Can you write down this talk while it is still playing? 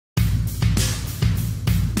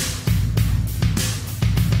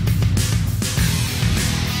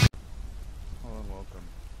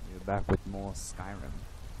back with more Skyrim.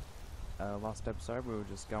 Last episode we were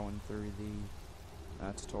just going through the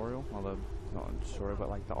tutorial, or the, not tutorial, but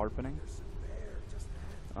like the opening.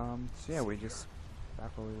 So yeah, we just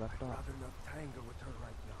back where we left off. I'd rather not tangle with her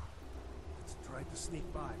right now. Let's try to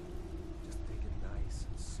sneak by. Just take it nice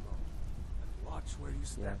and slow. And watch where you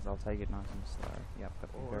step. Yes, I'll take it nice and slow. Yep,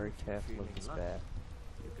 but be very careful of this bear.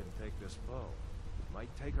 You can take this bow. It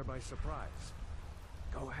might take her by surprise.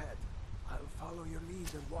 Go ahead. I'll follow your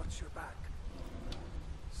lead and watch your back.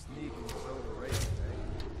 Sneaking's overrated, eh?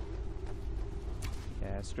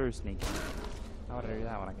 Yeah, screw sneaking. How would I do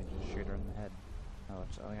that when I can just shoot her in the head? Oh, I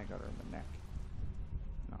think I got her in the neck.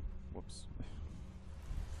 No, whoops.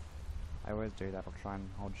 I always do that. I'll try and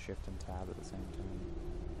hold shift and tab at the same time.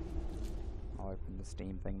 I'll open the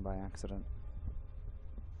Steam thing by accident.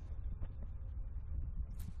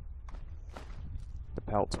 The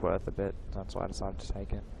pelt's worth a bit, that's why I decided to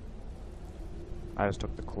take it. I just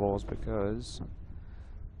took the claws because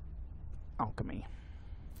alchemy.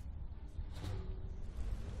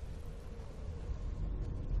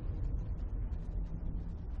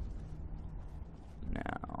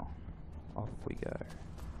 Now, off we go.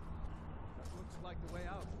 That looks like the way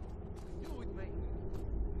out. I knew it, mate.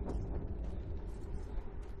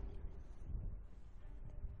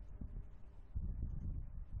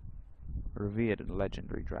 Revered and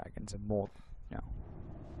legendary dragons and more. No.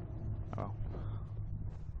 Oh.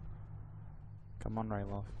 Come on,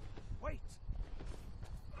 Rayloff. Wait!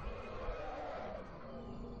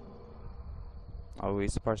 Are we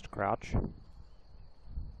supposed to crouch?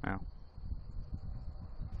 No.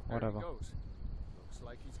 Whatever. There he goes. Looks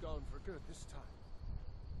like he's gone for good this time.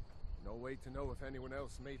 No way to know if anyone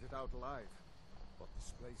else made it out alive. But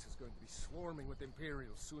this place is going to be swarming with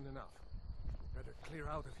Imperials soon enough. We better clear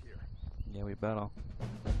out of here. Yeah, we better.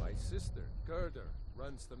 My sister, Gerda,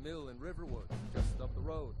 runs the mill in Riverwood, just up the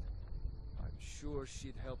road. I'm sure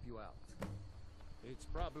she'd help you out. It's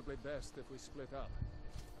probably best if we split up.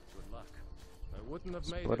 Good luck. I wouldn't have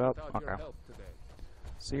made it Split up? without your Okay. help today.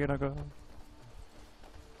 See you, Nago.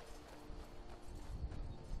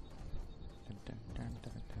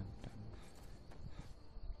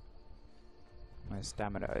 My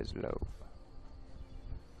stamina is low.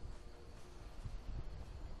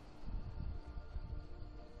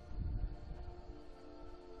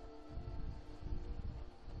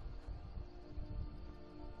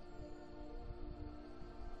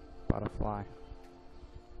 Butterfly.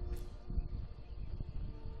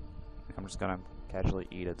 I'm just gonna casually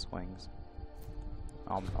eat its wings.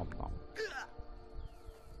 Nom nom nom.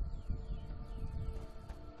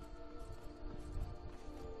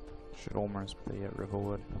 Should almost be at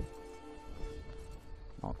Riverwood.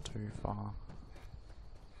 Not too far.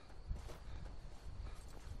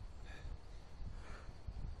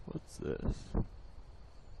 What's this?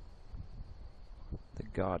 The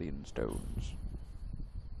Guardian Stones.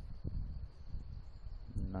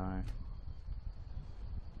 No.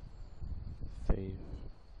 Thief.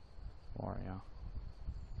 Warrior.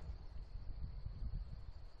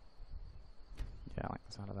 Yeah, I like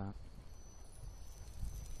the sound of that.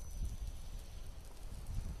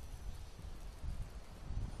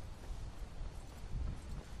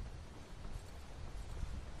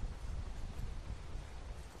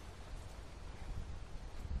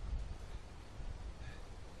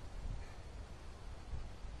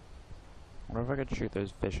 I wonder if I could shoot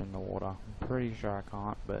those fish in the water. I'm pretty sure I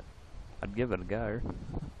can't, but I'd give it a go.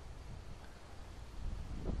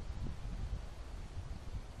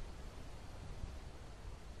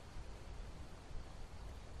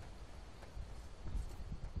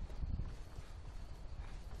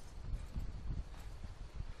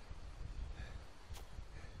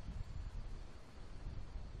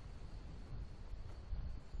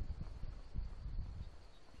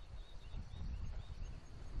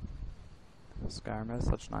 Skyrim has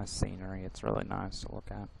such nice scenery, it's really nice to look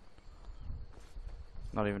at.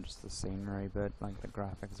 Not even just the scenery, but like the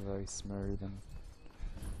graphics are very smooth and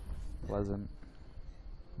pleasant.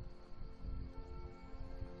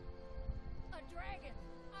 A dragon!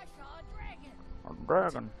 I saw a dragon! A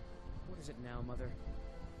dragon! What is it now, Mother?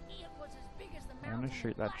 It was as big as the I'm mountain. gonna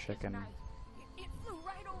shoot that black as chicken. night. It flew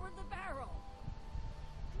right over the barrel.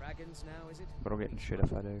 Dragons now, is it? But I'll get in shit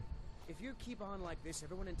if I do. If you keep on like this,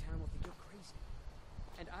 everyone in town will think you're crazy.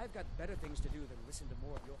 And I've got better things to do than listen to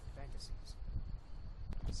more of your fantasies.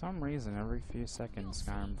 For some reason, every few seconds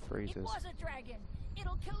Skyrim freezes. It was a dragon.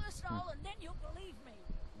 It'll kill us all and then you'll believe me.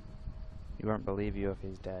 He won't believe you if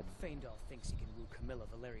he's dead. Faendal thinks he can woo Camilla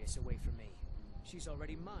Valerius away from me. She's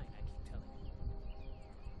already mine, I keep telling him.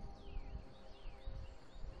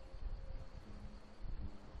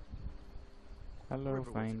 Hello,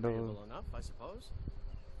 Riverwood's Findle. agreeable enough, I suppose,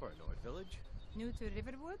 for a Nord village. New to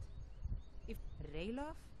Riverwood? If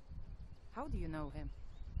Ralof? How do you know him?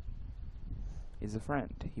 He's a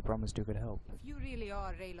friend. He promised you could help. If you really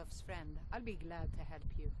are Ralof's friend, I'll be glad to help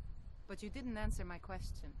you. But you didn't answer my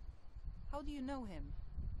question. How do you know him?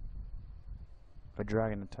 A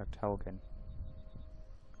dragon attacked Helgen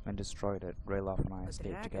and destroyed it. Ralof and I escaped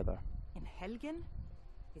dragon? together. In Helgen?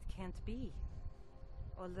 It can't be.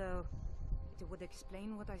 Although, it would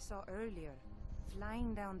explain what I saw earlier,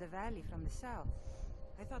 flying down the valley from the south.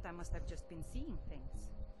 I thought I must have just been seeing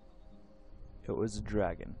things. It was a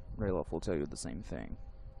dragon. Ralof will tell you the same thing.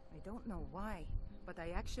 I don't know why, but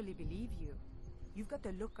I actually believe you. You've got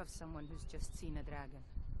the look of someone who's just seen a dragon.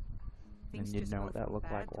 Things you'd just know go what that from looked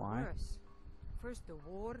bad like, to why? worse. First the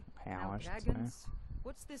war, How, now I should say. dragons.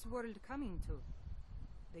 What's this world coming to?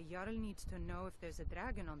 The Jarl needs to know if there's a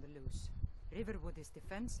dragon on the loose. Riverwood is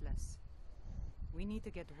defenseless. We need to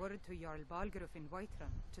get word to Jarl Balgruuf in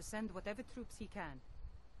Whiterun to send whatever troops he can.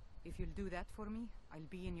 If you'll do that for me, I'll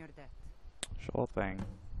be in your debt. Sure thing.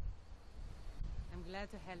 I'm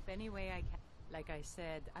glad to help any way I can. Like I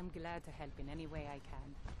said, I'm glad to help in any way I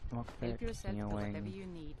can. Lockpick, Help yourself to whatever healing, you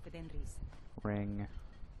need within reason. ring.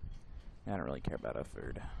 I don't really care about our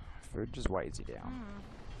food. Food just weighs you down.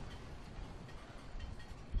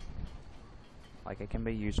 Like, it can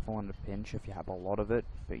be useful in a pinch if you have a lot of it,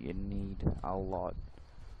 but you need a lot.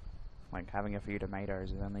 Like, having a few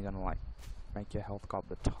tomatoes is only gonna, like, make your health go up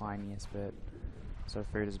the tiniest bit. So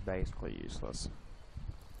food is basically useless.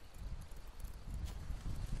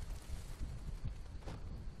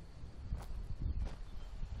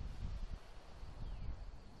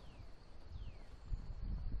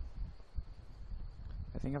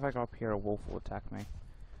 I think if I go up here, a wolf will attack me.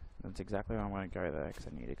 That's exactly why I'm going to go there, because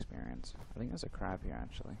I need experience. I think there's a crab here,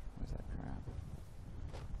 actually. Where's that crab?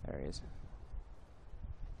 There he is.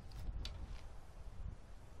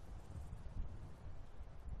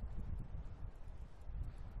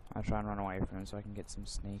 I'll try and run away from him so I can get some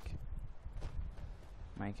sneak.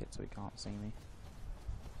 Make it so he can't see me.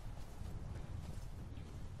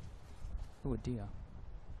 Ooh, a deer.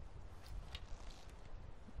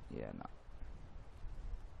 Yeah, no.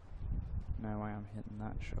 No way I'm hitting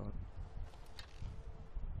that shot.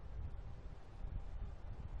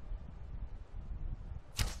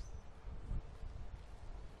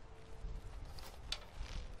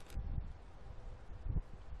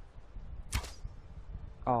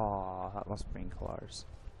 Oh, that must have been close.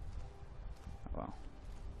 Oh well.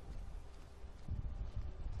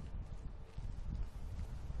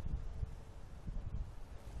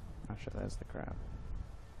 Oh shit, there's the crab.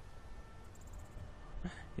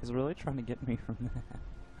 He's really trying to get me from there.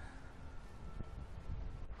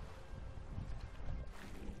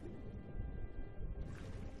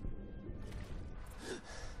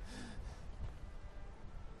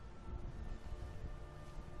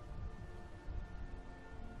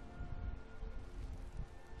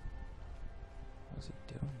 What's he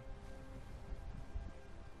doing?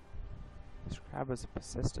 This crab is a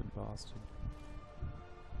persistent bastard.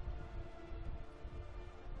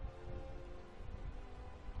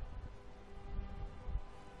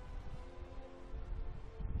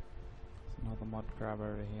 Another mud crab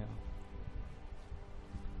over here.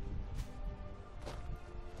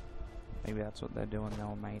 Maybe that's what they're doing,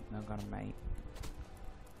 they'll mate, they're gonna mate.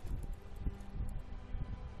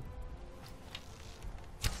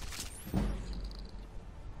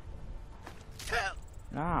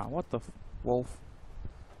 Ah, what the wolf?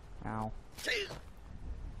 Ow.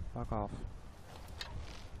 Fuck off.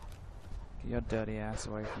 Get your dirty ass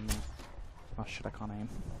away from me. Oh shit, I can't aim.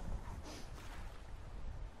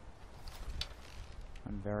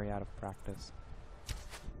 I'm very out of practice.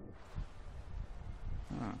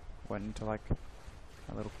 Huh. Went into like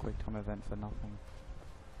a little quick time event for nothing.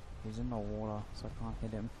 He's in the water, so I can't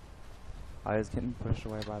hit him. I was getting pushed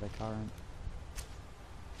away by the current.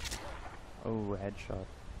 Oh, headshot.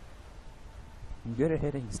 I'm good at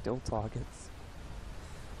hitting still targets.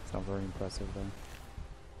 It's not very impressive though.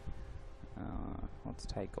 Let's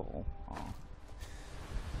take all. Oh.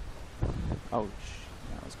 Oh,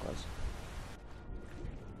 yeah, that was close.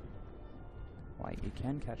 Wait, you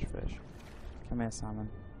can catch fish. Come here, salmon.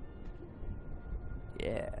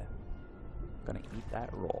 Yeah. Gonna eat that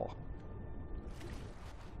raw.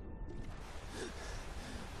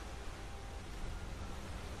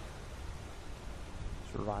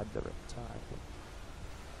 Let's ride the riptide.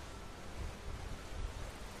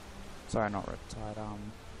 Sorry, not riptide,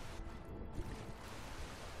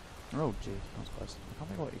 oh, gee, that was close. I can't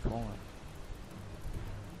think of what you call it.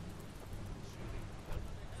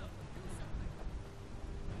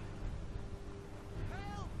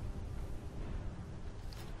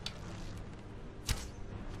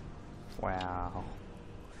 Wow.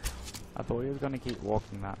 I thought he was gonna keep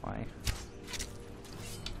walking that way.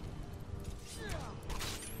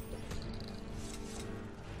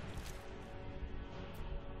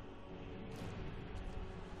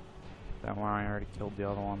 Don't worry, I already killed the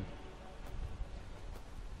other one.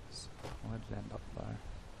 So, where did it end up though?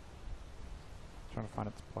 Trying to find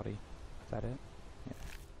its body. Is that it?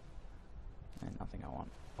 Yeah. And nothing I want.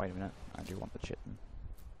 Wait a minute, I do want the chitin.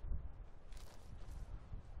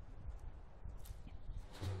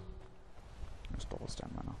 Restore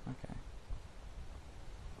stamina, okay.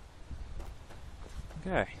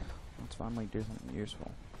 Okay, let's finally do something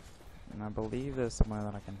useful. And I believe there's somewhere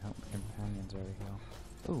that I can help the companions over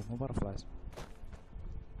here. Ooh, more butterflies.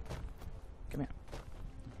 Come here.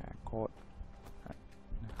 Okay, caught. Right.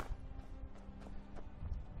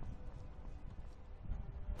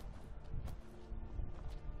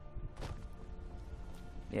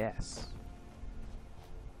 Yes.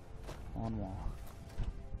 One more.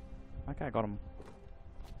 Okay, I got him.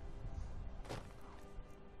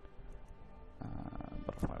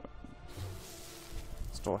 Butterfly weapon.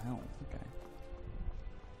 Store health, okay.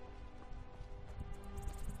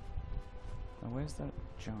 Now where's that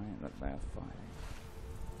giant that they're fighting?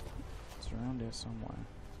 It's around here somewhere.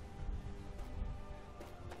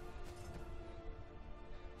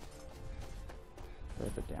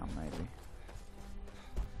 Further down maybe.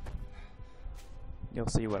 You'll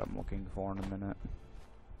see what I'm looking for in a minute.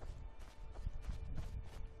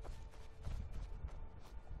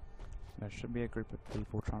 There should be a group of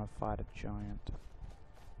people trying to fight a giant.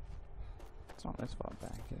 It's not this far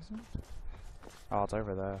back, is it? Oh, it's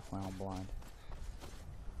over there. Wow, I'm blind.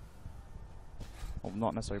 Well,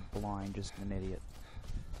 not necessarily blind, just an idiot.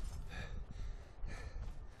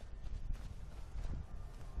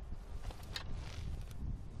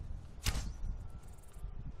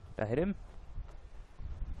 Did I hit him?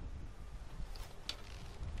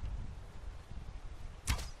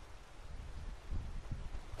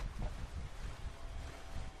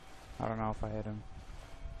 I don't know if I hit him.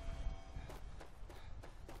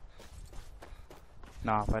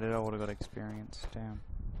 Nah, if I did, I would have got experience. Damn.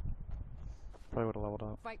 Probably would have leveled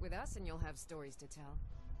up. Fight with us and you'll have stories to tell.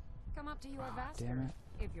 Come up to your Damn Vaster,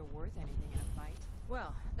 it. if you're worth anything in a fight.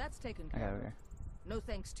 Well, that's taken Okay, care of. okay. No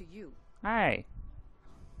thanks to you. Hey!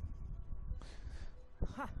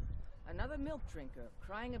 Ha! Another milk drinker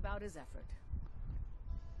crying about his effort.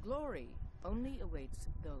 Glory only awaits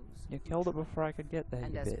those You who killed it try. before I could get there,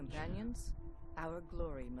 And you as bitch. companions, our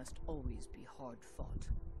glory must always be hard fought.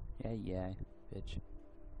 Yeah, bitch.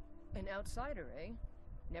 An outsider, eh?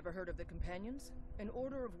 Never heard of the companions? An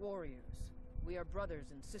order of warriors. We are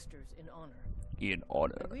brothers and sisters in honor. In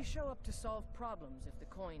order. And we show up to solve problems if the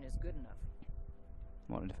coin is good enough.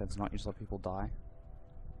 What if it's not, you just let people die?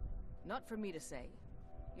 Not for me to say.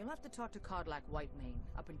 You'll have to talk to Kodlak Whitemane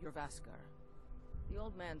up in Jorvaskar. The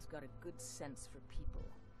old man's got a good sense for people.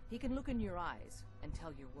 He can look in your eyes and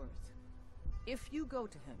tell your worth. If you go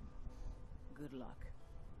to him, good luck.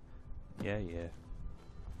 Yeah.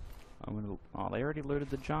 I'm gonna. Oh, they already looted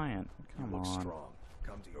the giant. Come You look on. strong.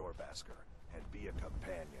 Come to your Basker and be a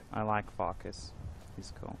companion. I like Farkas.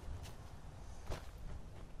 He's cool.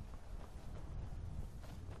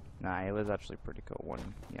 Nah, Aela's actually pretty cool when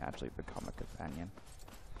you actually become a companion.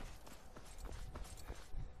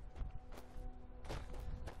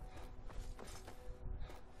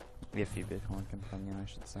 If you become a companion, I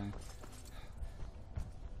should say.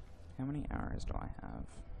 How many arrows do I have?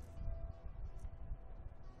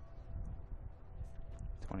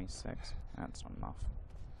 26. That's not enough.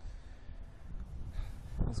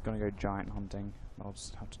 I was gonna go giant hunting, but I'll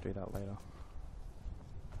just have to do that later.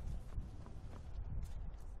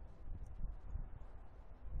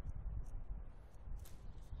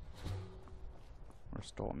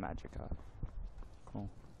 Restore Magicka. Cool.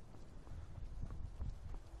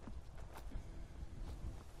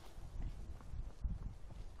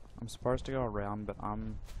 I'm supposed to go around, but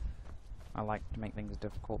I like to make things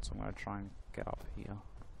difficult, so I'm gonna try and get up here.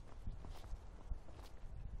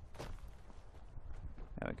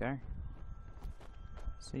 There we go.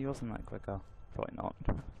 See, wasn't that quicker? Probably not.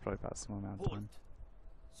 Probably about some amount of time.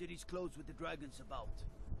 City's closed with the dragons about.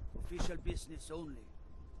 Official business only.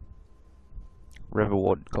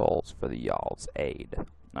 Riverwood calls for the Jarl's aid.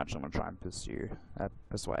 Actually, I'm gonna try and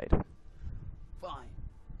persuade. Fine.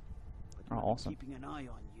 But Oh, we're awesome. keeping an eye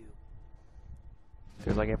on you.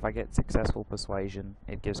 Because like if I get successful persuasion,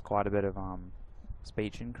 it gives quite a bit of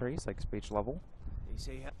speech increase, like speech level. They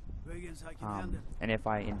say dragons I can handle. And if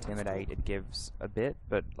I intimidate, it gives a bit,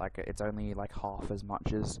 but like it's only like half as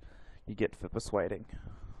much as you get for persuading.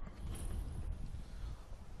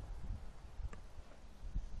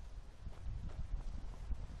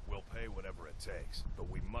 whatever it takes, but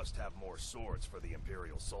we must have more swords for the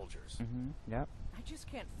Imperial soldiers. Yep. I just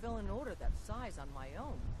can't fill an order that size on my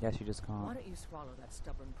own. Yes, you just Why can't. don't you swallow that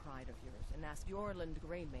stubborn pride of yours and ask Yorland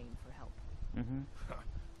Greymane for help?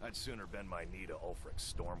 I'd sooner bend my knee to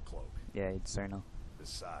Ulfric's Stormcloak. Yeah, you'd sooner.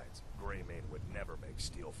 Besides, Greymane would never make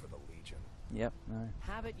steel for the Legion. Yep, no.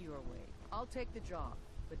 Have it your way. I'll take the job,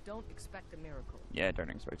 but don't expect a miracle. Yeah, don't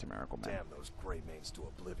expect a miracle, man. Damn those Greymanes to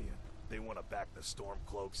oblivion. They want to back the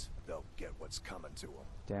Stormcloaks, they'll get what's coming to them.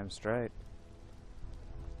 Damn straight.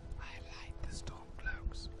 I like the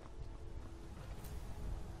Stormcloaks.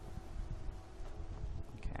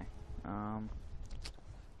 Okay.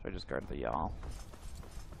 Should I just go to the Jarl?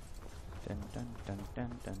 Dun dun dun dun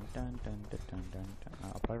dun dun dun dun dun dun dun.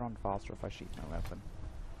 I'll probably run faster if I shoot no weapon.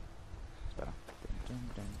 It's better. Dun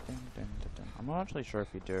dun dun dun dun dun. I'm not actually sure if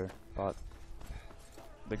you do, but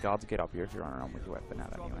the guards get up here if you run around with your weapon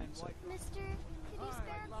out anyway. So. Mister, could you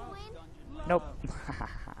spare a coin? Nope.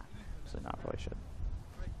 So no, I probably should.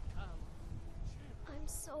 I'm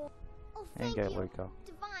so... Oh, There you thank go, you. Luca.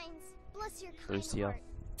 Divines, bless your kind Lucia. heart.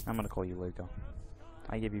 I'm gonna call you Luca.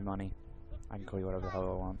 I give you money. I can call you whatever the hell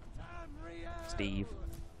I want. Steve.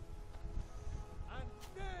 I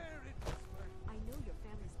know your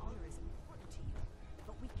family's honor is important to you,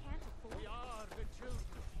 but we can't afford We are the children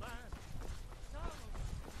of man.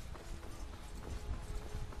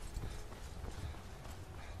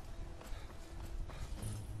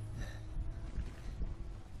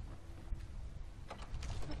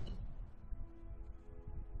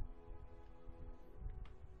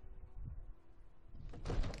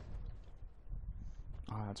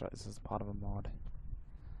 Oh, that's right, this is part of a mod.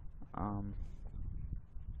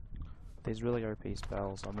 These really OP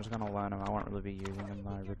spells, I'm just gonna learn them. I won't really be using them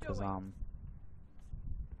though because, oh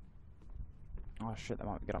shit, they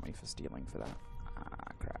might get on me for stealing for that.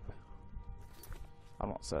 Ah, crap. I'm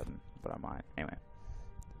not certain, but I might. Anyway.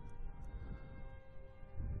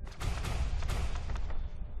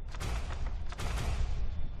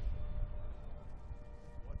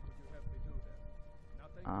 What would you have me do then?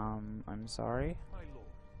 Nothing? I'm sorry? My lord,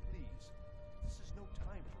 please. This is no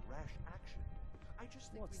time for rash action. I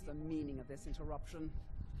just think What's we the need meaning of this interruption?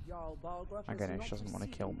 Jarl Balgruff Okay, is no, not she doesn't want to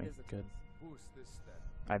receiving kill me. visitors. Good. Who's this then?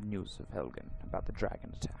 I have news of Helgen about the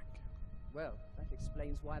dragon attack. Well, that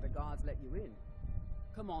explains why the guards let you in.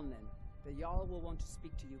 Come on then. The Jarl will want to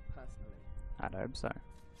speak to you personally. I'd hope so.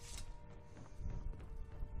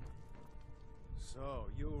 So,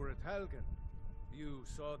 you were at Helgen. You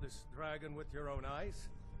saw this dragon with your own eyes?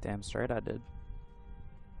 Damn straight I did.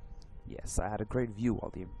 Yes, I had a great view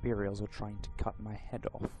while the Imperials were trying to cut my head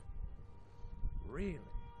off. Really?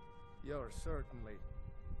 You're certainly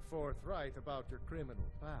forthright about your criminal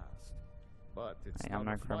past. But it's I am none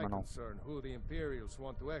no of my criminal. concern who the Imperials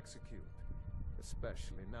want to execute,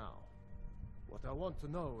 especially now. What I want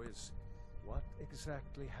to know is, what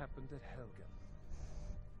exactly happened at Helgen?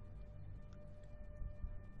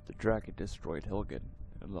 The dragon destroyed Helgen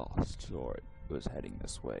and lost, or it was heading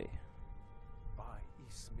this way. By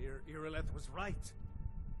Ismir, Irileth was right.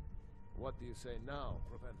 What do you say now,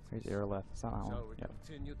 Here's Proventus? Irileth. Is that that one? Shall we Yep.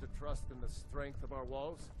 continue to trust in the strength of our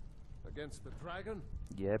walls against the dragon?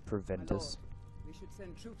 Yeah, My Proventus. lord, we should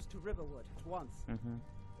send troops to Riverwood at once. Mm-hmm.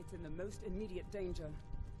 It's in the most immediate danger.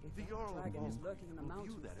 If The that Jarl dragon is will lurking in the view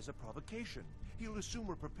mountains. that as a provocation. He'll assume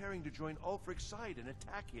we're preparing to join Ulfric's side and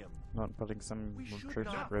attack him. Not putting some We should troops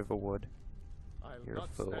not. at Riverwood. I'll You're a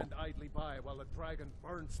not fool. stand idly by while the dragon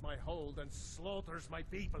burns my hold and slaughters my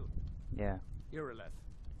people. Yeah. Irileth,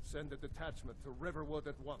 send a detachment to Riverwood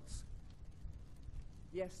at once.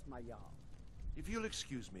 Yes, my Jarl. If you'll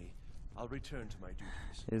excuse me, I'll return to my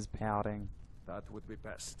duties. Is pouting. That would be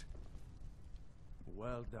best.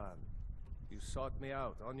 Well done. You sought me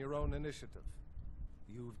out on your own initiative.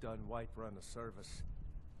 You've done Whiterun a service,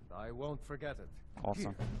 and I won't forget it.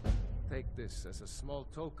 Awesome. Here, take this as a small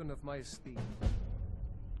token of my esteem.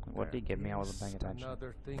 What did he give me? I wasn't paying There is attention.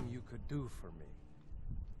 Another thing you could do for me.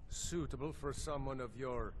 Suitable for someone of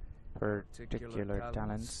your Particular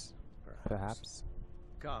talents, perhaps.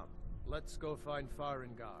 Come, let's go find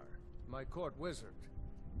Farengar, my court wizard.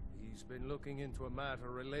 He's been looking into a matter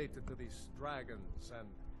related to these dragons and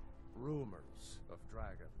rumors of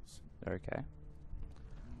dragons. Okay.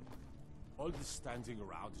 All this standing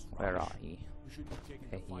around is Where rubbish. are ye? We should be taking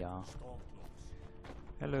Here the ye fight are. to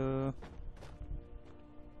Stormcloaks. Hello.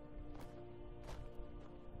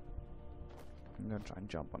 I'm gonna try and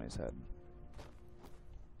jump on his head.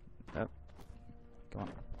 Nope. Come on.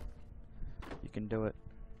 You can do it.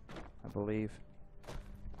 I believe.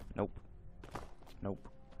 Nope. Nope.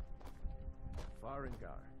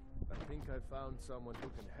 Farengar, I think I found someone who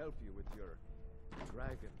can help you with your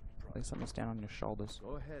dragon At least let me stand on your shoulders.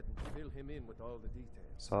 Go ahead and fill him in with all the details.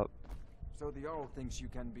 So, So the Jarl thinks you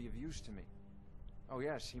can be of use to me. Oh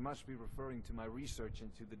yes, he must be referring to my research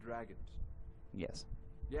into the dragons. yes.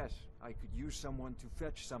 Yes, I could use someone to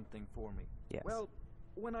fetch something for me. Yes. Well,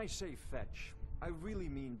 when I say fetch, I really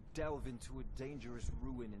mean delve into a dangerous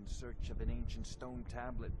ruin in search of an ancient stone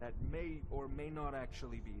tablet that may or may not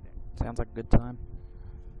actually be there. Sounds like a good time.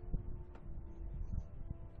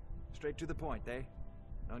 Straight to the point, eh?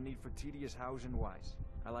 No need for tedious hows and whys.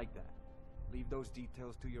 I like that. Leave those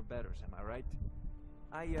details to your betters, am I right?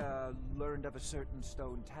 I, learned of a certain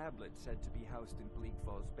stone tablet said to be housed in Bleak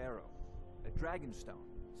Falls Barrow. A dragon stone,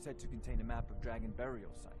 said to contain a map of dragon burial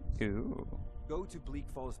sites. Ooh. Go to Bleak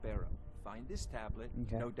Falls Barrow, find this tablet,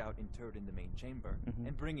 Okay. no doubt interred in the main chamber, Mhm.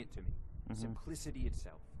 and bring it to me. Mhm. Simplicity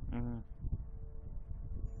itself.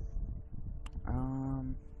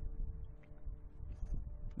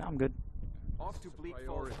 No, I'm good. Off to Bleak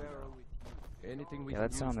Falls Barrow with you. Anything we Yeah, can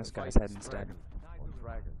let's use sit on to this fight guy's head this instead. dragon or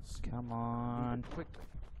dragons. Come on. Move quickly,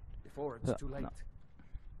 before it's too late. No.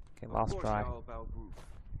 Okay, Of last course, try. Jarl Balgruuf.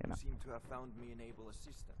 Yeah, no. You seem to have found me an able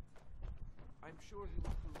assistant. I'm sure he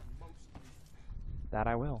will prove most useful. That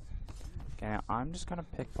I will. Okay, now I'm just gonna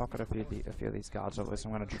pickpocket a few of these guards. Or at least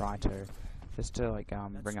I'm gonna try to, just to like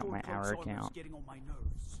bring up my arrow count. Getting on my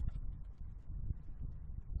nerves.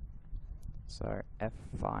 So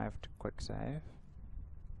F5 to quick save.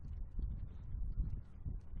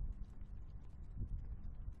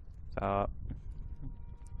 So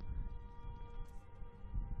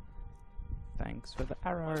thanks for the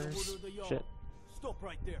arrows. Shit. Stop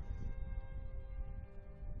right there.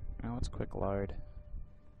 Now let's quick load.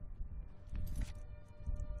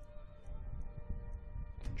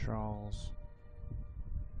 Controls.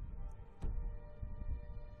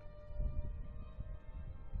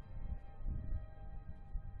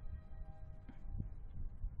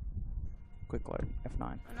 Quick load.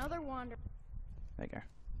 F9. Another wander. There you go.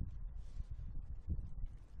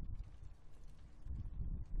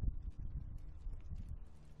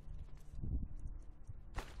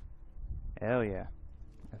 Hell yeah.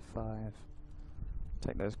 F5.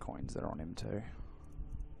 Take those coins that are on him too.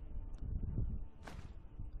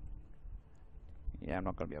 Yeah, I'm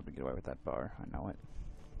not going to be able to get away with that bow. I know it.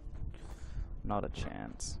 Not a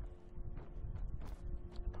chance.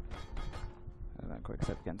 And then quick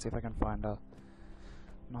save again. See if I can find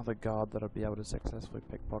another guard that'll be able to successfully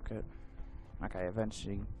pickpocket. Okay,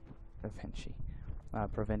 eventually,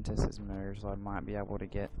 Proventus' move, so I might be able to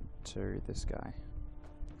get to this guy.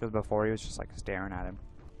 Because before he was just like staring at him.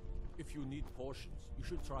 If you need potions, you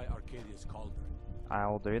should try Arcadia's Cauldron.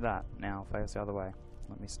 I'll do that now. Face the other way.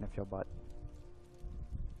 Let me sniff your butt.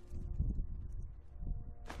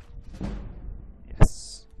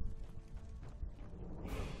 Yes.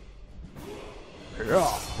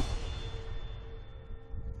 Yeah.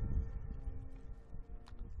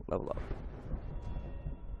 Level up.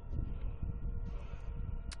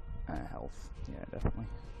 Health. Yeah, definitely.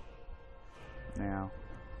 Now,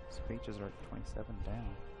 speeches are at 27 down.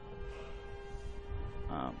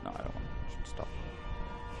 No, I don't want to. Should stop.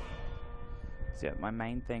 So yeah, my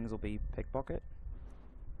main things will be pickpocket,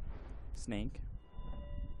 sneak,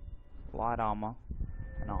 light armor,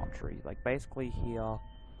 and archery. Like basically here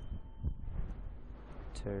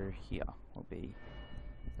to here will be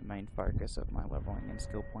the main focus of my leveling and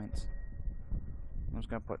skill points. I'm just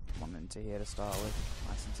going to put one into here to start with.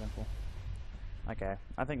 Nice and simple. Okay,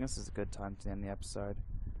 I think this is a good time to end the episode.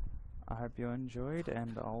 I hope you enjoyed,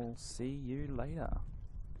 and I'll see you later.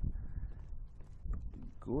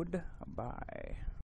 Goodbye.